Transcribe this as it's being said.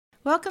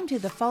Welcome to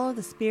the Follow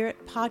the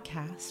Spirit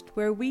podcast,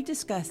 where we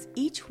discuss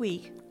each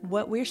week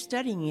what we're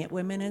studying at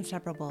Women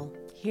Inseparable.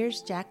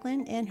 Here's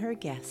Jacqueline and her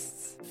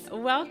guests.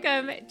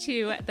 Welcome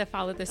to the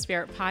Follow the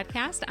Spirit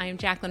podcast. I'm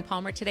Jacqueline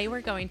Palmer. Today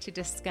we're going to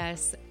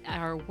discuss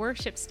our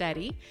worship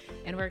study,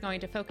 and we're going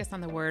to focus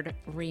on the word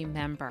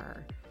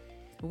remember.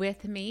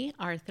 With me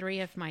are three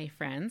of my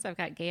friends. I've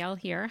got Gail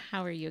here.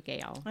 How are you,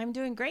 Gail? I'm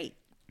doing great.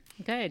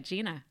 Good.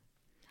 Gina?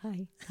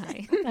 Hi.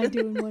 Hi. I'm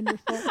doing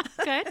wonderful.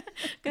 Good.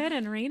 Good.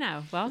 And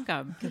Rena,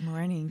 welcome. Good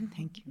morning.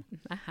 Thank you.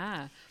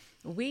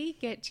 We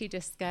get to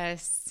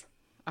discuss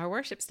our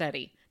worship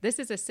study. This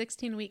is a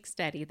 16-week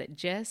study that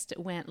just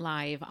went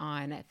live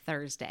on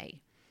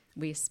Thursday.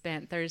 We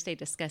spent Thursday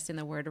discussing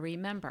the word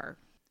remember.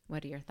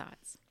 What are your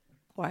thoughts?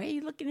 Why are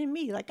you looking at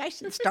me like I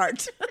should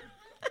start?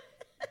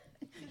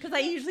 Because I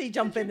usually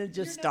jump in and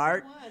just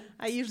start.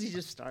 I usually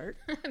just start.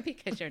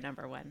 Because you're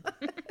number one.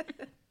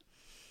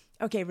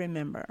 Okay,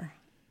 remember.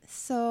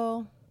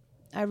 So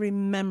I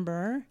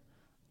remember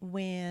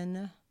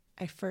when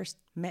I first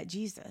met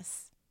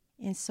Jesus.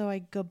 And so I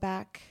go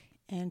back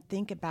and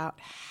think about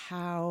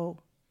how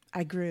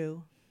I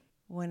grew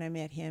when I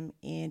met him.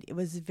 And it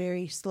was a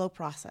very slow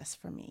process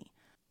for me.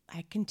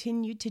 I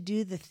continued to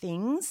do the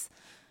things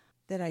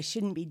that I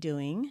shouldn't be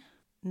doing,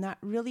 not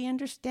really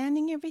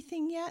understanding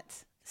everything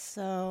yet.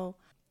 So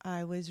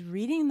I was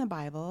reading the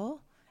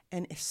Bible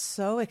and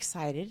so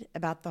excited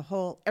about the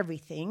whole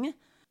everything,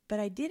 but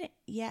I didn't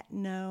yet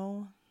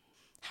know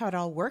how it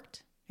all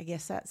worked. I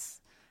guess that's,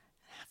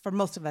 for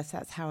most of us,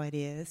 that's how it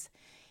is.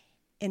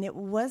 And it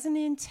wasn't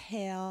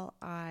until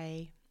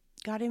I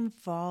got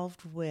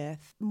involved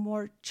with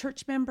more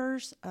church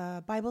members,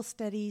 Bible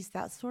studies,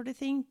 that sort of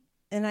thing,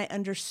 and I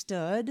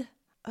understood,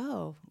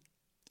 oh,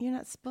 you're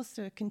not supposed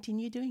to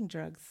continue doing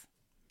drugs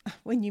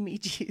when you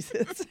meet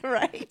Jesus,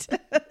 right?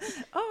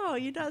 Oh,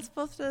 you're not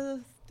supposed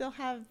to still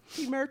have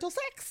premarital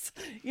sex,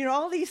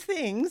 all these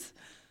things.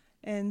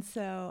 And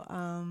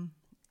so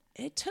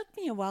it took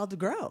me a while to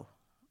grow.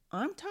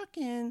 I'm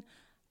talking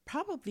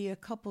probably a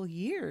couple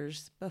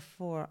years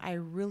before I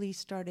really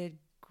started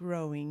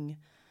growing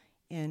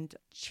and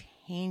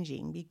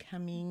changing,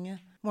 becoming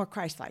more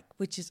Christ-like,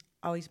 which is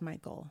always my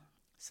goal.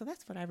 So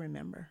that's what I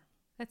remember.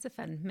 That's a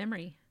fun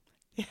memory.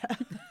 Yeah.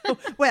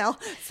 Well,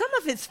 some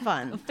of it's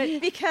fun,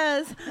 but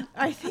because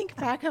I think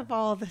back of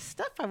all the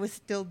stuff I was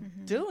still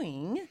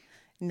doing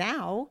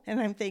now, and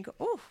I'm thinking,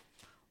 oh,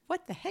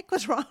 what the heck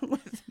was wrong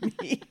with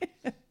me?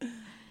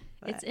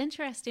 It's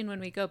interesting when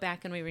we go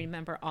back and we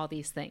remember all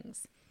these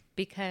things,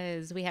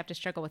 because we have to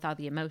struggle with all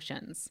the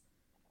emotions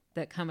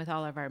that come with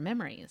all of our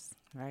memories.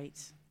 Right.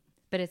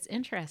 But it's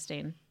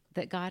interesting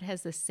that God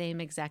has the same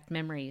exact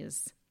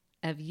memories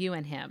of you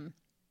and him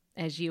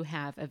as you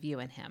have of you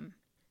and him.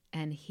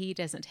 And he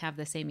doesn't have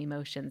the same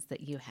emotions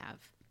that you have.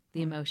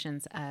 The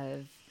emotions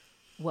of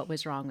what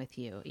was wrong with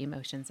you,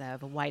 emotions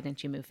of why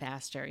didn't you move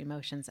faster,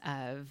 emotions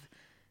of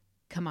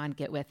come on,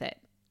 get with it.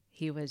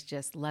 He was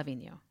just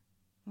loving you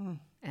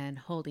and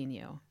holding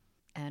you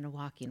and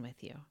walking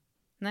with you.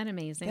 Isn't that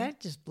amazing? That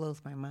just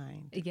blows my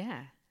mind.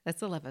 Yeah,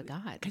 that's the love of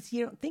God. Because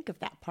you don't think of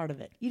that part of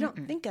it. You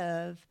don't think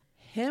of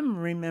him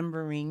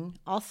remembering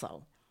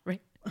also.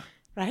 Right.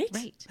 Right?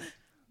 Right.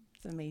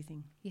 It's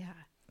amazing. Yeah.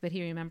 But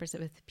he remembers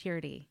it with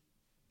purity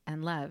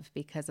and love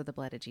because of the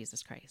blood of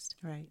Jesus Christ.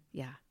 Right.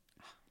 Yeah.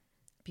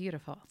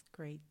 Beautiful.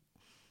 Great.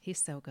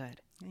 He's so good.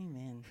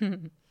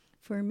 Amen.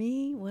 For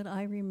me, what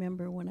I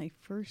remember when I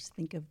first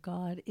think of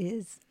God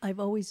is I've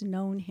always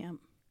known him.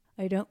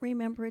 I don't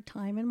remember a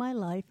time in my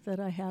life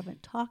that I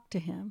haven't talked to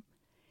him,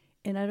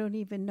 and I don't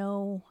even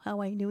know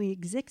how I knew he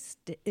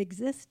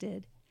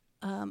existed,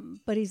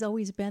 but he's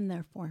always been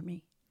there for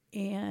me.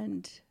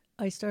 And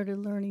I started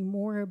learning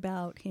more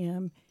about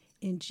him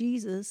in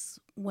Jesus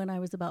when I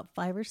was about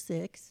 5 or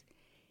 6.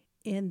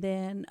 And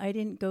then I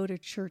didn't go to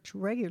church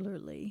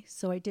regularly,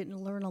 so I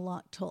didn't learn a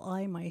lot till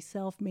I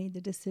myself made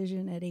the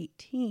decision at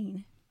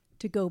 18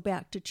 to go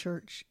back to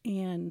church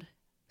and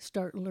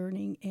start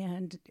learning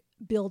and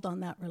build on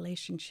that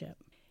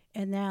relationship.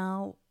 And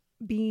now,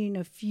 being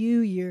a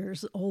few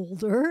years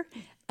older,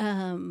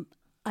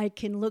 I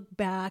can look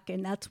back,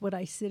 and that's what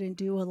I sit and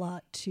do a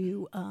lot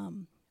to,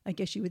 I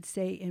guess you would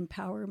say,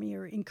 empower me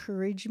or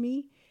encourage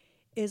me,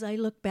 is I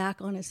look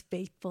back on his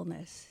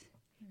faithfulness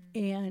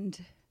and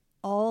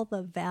all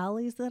the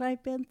valleys that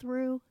I've been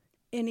through,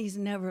 and he's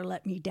never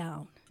let me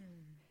down.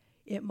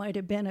 It might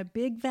have been a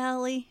big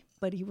valley,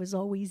 but he was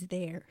always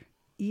there.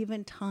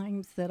 Even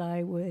times that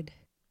I would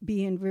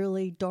be in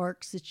really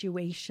dark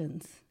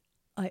situations,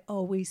 I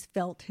always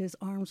felt his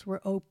arms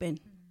were open,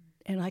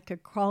 and I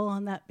could crawl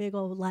on that big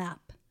old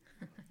lap,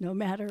 no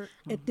matter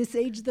at this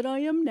age that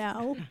I am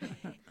now,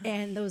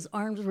 and those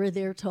arms were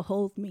there to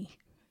hold me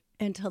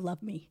and to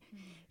love me.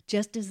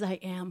 Just as I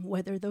am,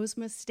 whether those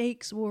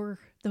mistakes were,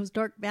 those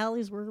dark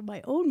valleys were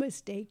my own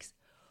mistakes,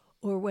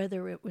 or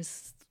whether it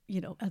was,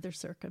 other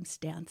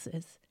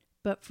circumstances.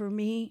 But for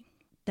me,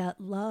 that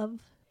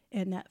love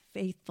and that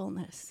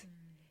faithfulness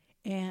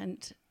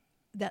and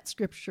that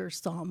scripture,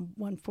 Psalm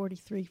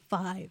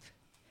 143:5,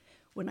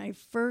 when I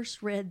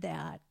first read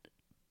that,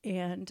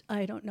 And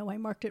I don't know, I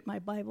marked it in my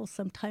Bible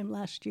sometime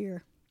last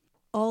year.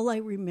 All I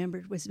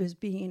remembered was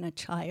being a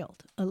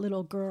child, a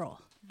little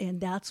girl. And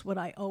that's what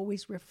I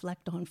always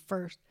reflect on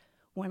first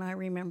when I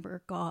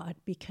remember God,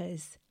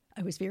 because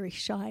I was very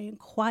shy and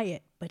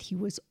quiet, but he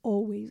was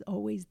always,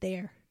 always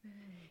there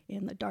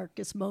in the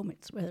darkest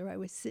moments, whether I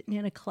was sitting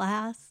in a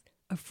class,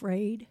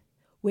 afraid,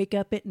 wake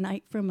up at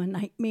night from a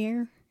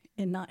nightmare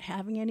and not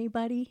having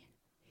anybody.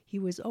 He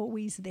was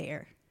always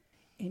there,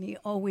 and he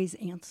always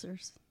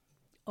answers.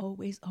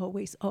 Always,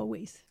 always,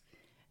 always.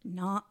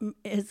 Not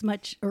as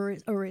much or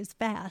as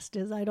fast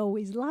as I'd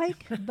always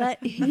like, but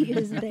he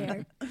is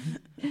there.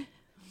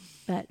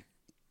 But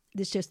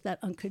it's just that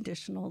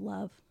unconditional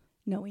love,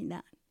 knowing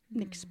that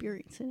and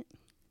experiencing it.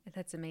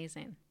 That's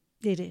amazing.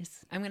 It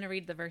is. I'm going to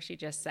read the verse you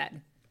just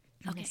said.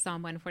 Okay.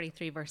 Psalm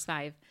 143, verse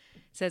 5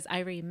 says, I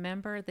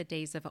remember the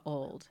days of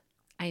old.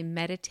 I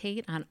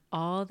meditate on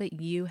all that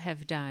you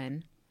have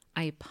done.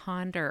 I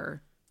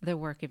ponder the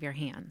work of your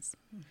hands.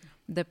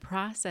 Mm-hmm. The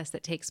process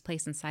that takes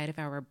place inside of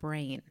our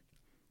brain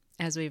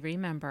as we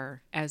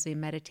remember, as we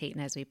meditate,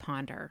 and as we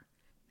ponder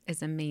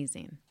is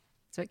amazing.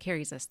 So it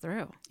carries us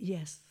through.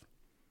 Yes.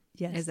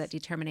 Yes. Is that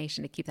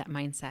determination to keep that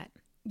mindset.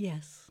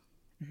 Yes.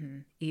 Mm-hmm.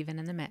 Even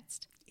in the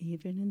midst.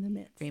 Even in the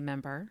midst.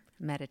 Remember,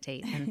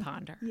 meditate, and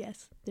ponder.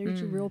 Yes.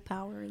 There's real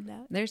power in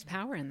that. There's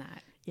power in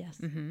that. Yes.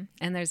 Mm-hmm.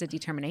 And there's a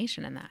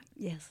determination in that.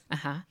 Yes.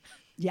 Uh-huh.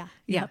 Yeah.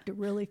 You Yeah. have to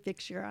really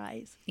fix your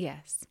eyes.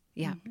 Yes.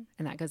 Yeah. Mm-hmm.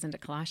 And that goes into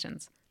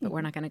Colossians. But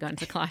we're not going to go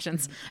into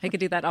Colossians. I could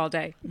do that all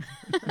day.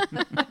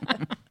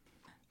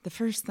 The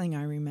first thing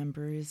I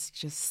remember is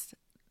just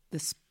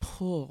this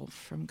pull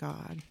from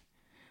God.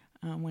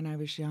 When I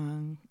was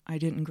young, I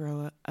didn't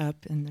grow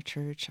up in the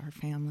church. Our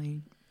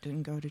family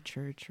didn't go to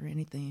church or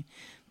anything,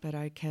 but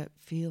I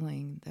kept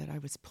feeling that I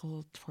was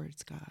pulled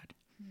towards God.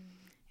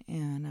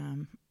 And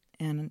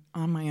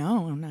on my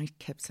own, I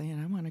kept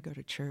saying, I want to go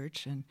to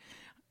church. And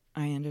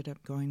I ended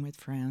up going with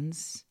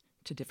friends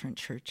to different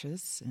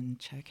churches and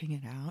checking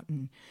it out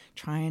and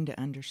trying to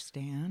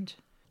understand.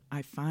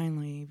 I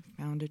finally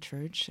found a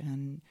church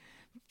and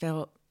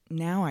felt,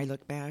 now I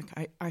look back,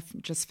 I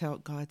just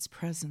felt God's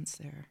presence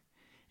there.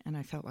 And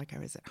I felt like I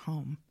was at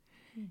home.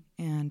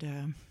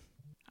 And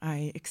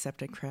I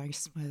accepted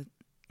Christ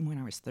when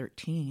I was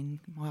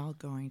 13 while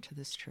going to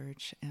this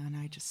church. And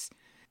I just,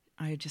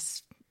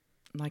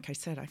 like I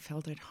said, I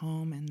felt at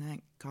home and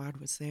that God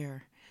was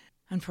there.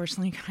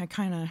 Unfortunately, I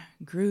kind of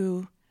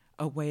grew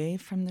away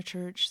from the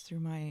church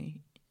through my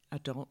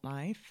adult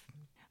life.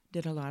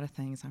 Did a lot of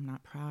things I'm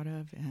not proud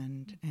of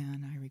and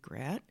I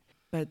regret.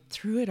 But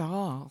through it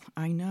all,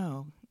 I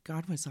know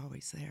God was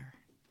always there.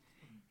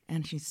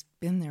 And he's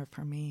been there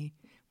for me.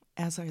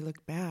 As I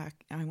look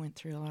back, I went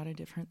through a lot of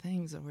different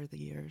things over the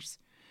years.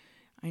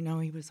 I know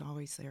he was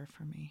always there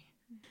for me.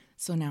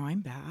 So now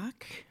I'm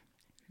back,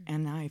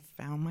 and I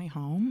found my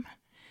home,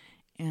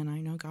 and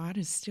I know God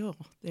is still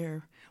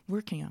there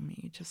working on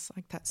me, just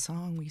like that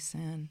song we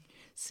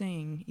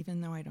sing,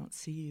 even though I don't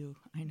see you,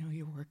 I know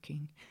you're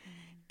working.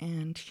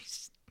 And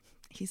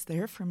he's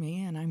there for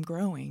me, and I'm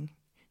growing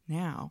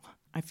now.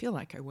 I feel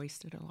like I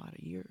wasted a lot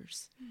of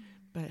years,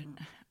 but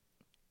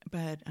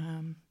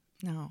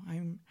no,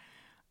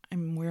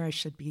 I'm where I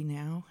should be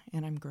now,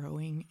 and I'm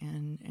growing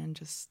and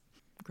just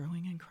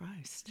growing in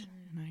Christ,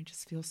 and I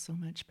just feel so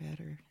much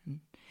better,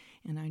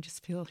 and I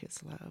just feel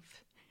his love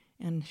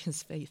and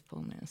his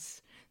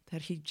faithfulness,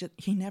 that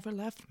he never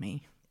left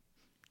me.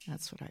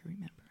 That's what I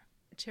remember.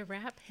 To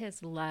wrap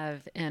his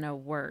love in a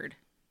word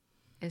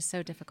is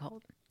so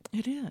difficult.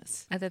 It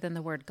is. Other than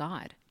the word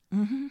God.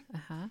 Mm-hmm.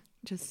 Uh-huh.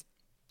 Just,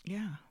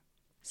 yeah.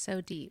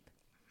 So deep.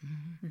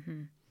 Mm-hmm.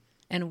 Mm-hmm.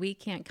 And we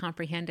can't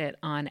comprehend it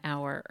on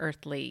our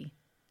earthly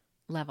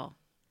level.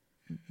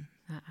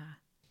 Mm-hmm.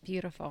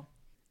 Beautiful.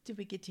 Did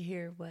we get to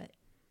hear what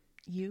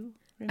you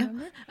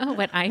remember? Oh,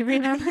 what I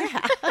remember?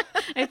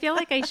 I feel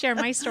like I share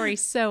my story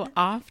so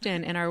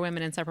often in our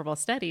Women Inseparable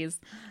studies.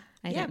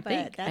 I didn't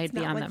think I'd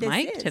be on the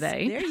mic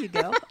today. There you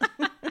go.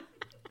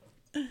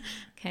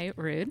 Okay,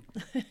 rude.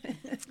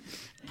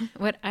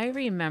 What I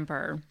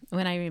remember,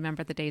 when I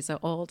remember the days of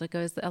old, it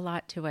goes a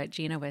lot to what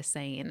Gina was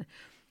saying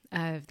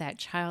of that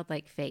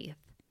childlike faith.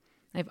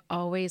 I've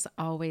always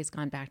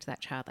gone back to that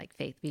childlike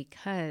faith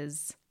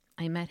because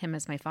I met him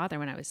as my father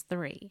when I was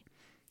 3.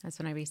 That's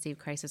when I received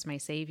Christ as my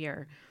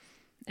Savior.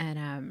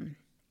 And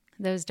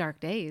those dark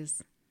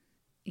days,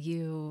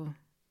 you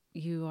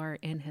are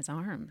in his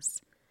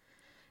arms.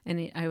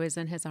 And I was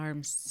in his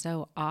arms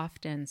so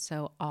often,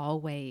 so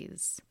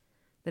always,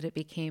 that it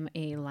became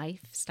a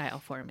lifestyle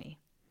for me.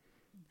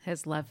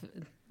 His love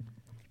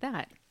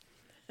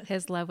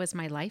was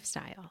my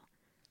lifestyle.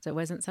 So it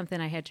wasn't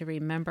something I had to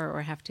remember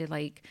or have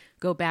to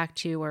go back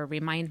to or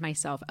remind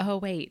myself, oh,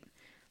 wait,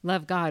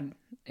 love God.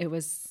 It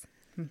was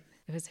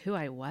who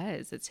I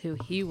was. It's who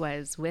he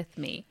was with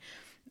me.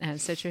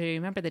 So to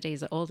remember the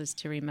days of old is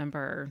to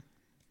remember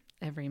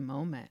every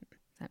moment.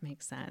 That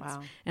makes sense.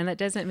 Wow. And that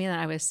doesn't mean that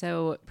I was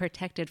so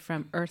protected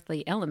from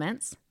earthly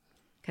elements,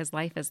 because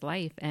life is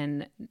life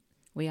and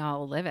we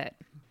all live it.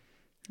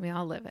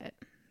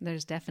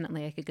 There's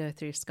definitely, I could go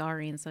through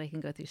scarring, so I can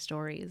go through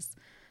stories.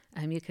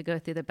 You could go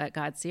through the But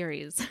God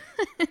series,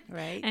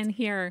 Right. and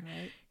hear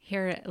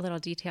Right. little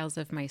details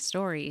of my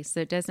story. So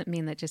it doesn't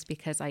mean that just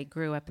because I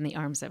grew up in the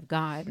arms of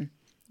God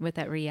with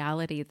that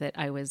reality that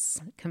I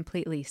was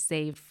completely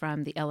saved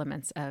from the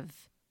elements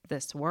of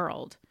this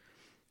world,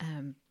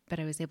 but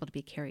I was able to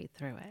be carried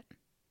through it.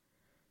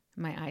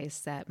 My eyes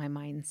set, my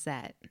mind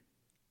set.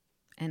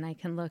 And I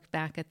can look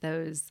back at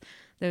those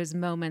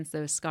moments,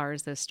 those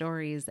scars, those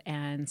stories,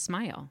 and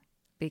smile,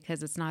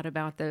 because it's not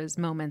about those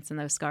moments and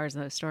those scars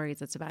and those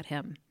stories. It's about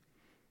him.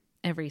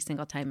 Every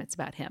single time it's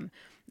about him.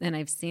 And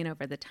I've seen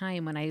over the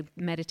time, when I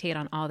meditate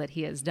on all that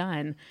he has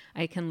done,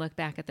 I can look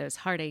back at those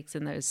heartaches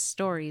and those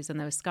stories and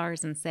those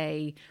scars and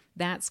say,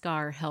 that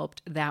scar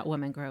helped that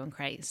woman grow in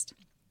Christ.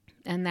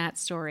 And that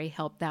story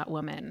helped that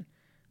woman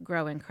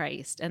grow in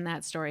Christ. And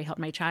that story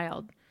helped my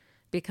child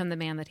become the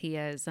man that he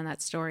is. And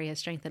that story has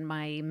strengthened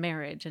my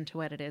marriage into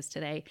what it is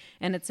today.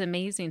 And it's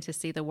amazing to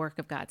see the work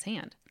of God's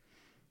hand,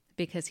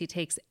 because he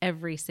takes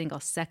every single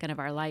second of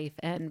our life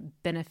and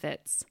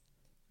benefits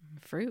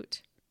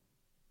fruit.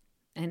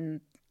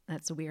 And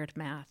that's weird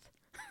math.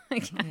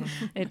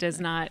 It does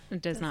not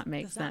make does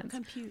sense. Not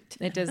compute.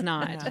 It does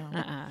not.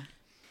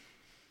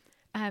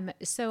 No.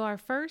 So our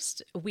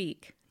first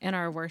week in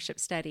our worship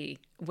study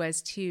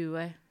was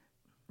to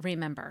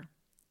remember,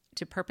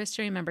 to purpose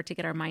to remember, to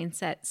get our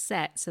mindset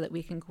set so that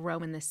we can grow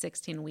in the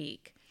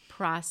 16-week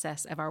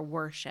process of our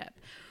worship.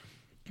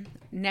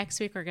 Next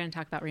week, we're going to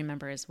talk about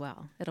remember as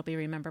well. It'll be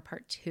remember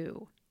part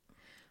 2.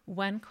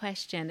 One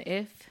question,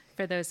 if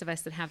for those of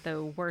us that have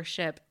the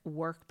worship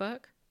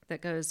workbook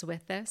that goes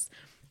with this,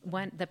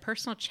 the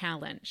personal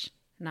challenge,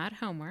 not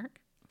homework,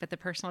 but the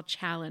personal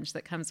challenge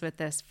that comes with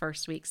this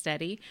first week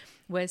study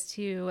was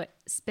to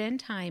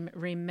spend time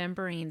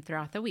remembering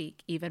throughout the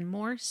week, even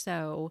more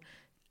so,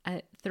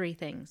 3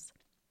 things.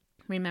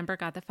 Remember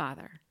God the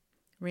Father,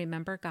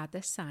 remember God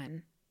the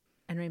Son,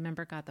 and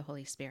remember God the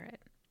Holy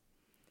Spirit.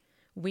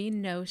 We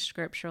know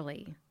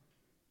scripturally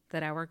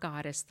that our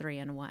God is 3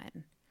 in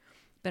 1,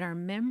 but our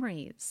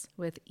memories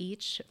with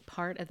each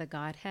part of the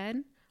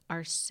Godhead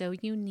are so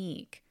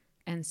unique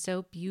and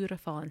so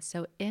beautiful and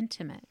so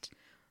intimate.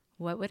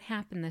 What would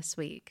happen this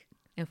week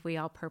if we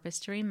all purpose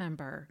to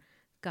remember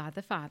God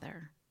the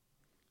Father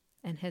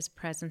and his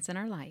presence in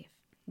our life,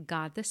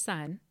 God the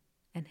Son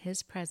and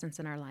his presence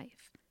in our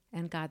life,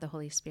 and God the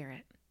Holy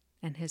Spirit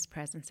and his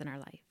presence in our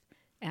life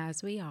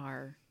as we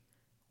are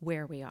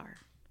where we are?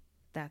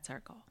 That's our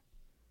goal.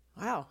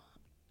 Wow.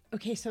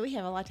 Okay, so we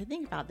have a lot to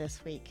think about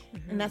this week.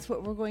 And that's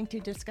what we're going to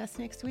discuss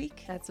next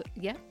week?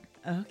 Yeah.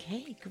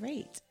 Okay,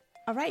 great.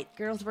 All right,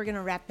 girls, we're going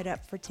to wrap it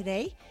up for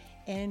today.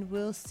 And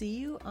we'll see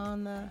you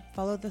on the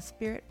Follow the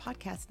Spirit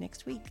podcast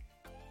next week.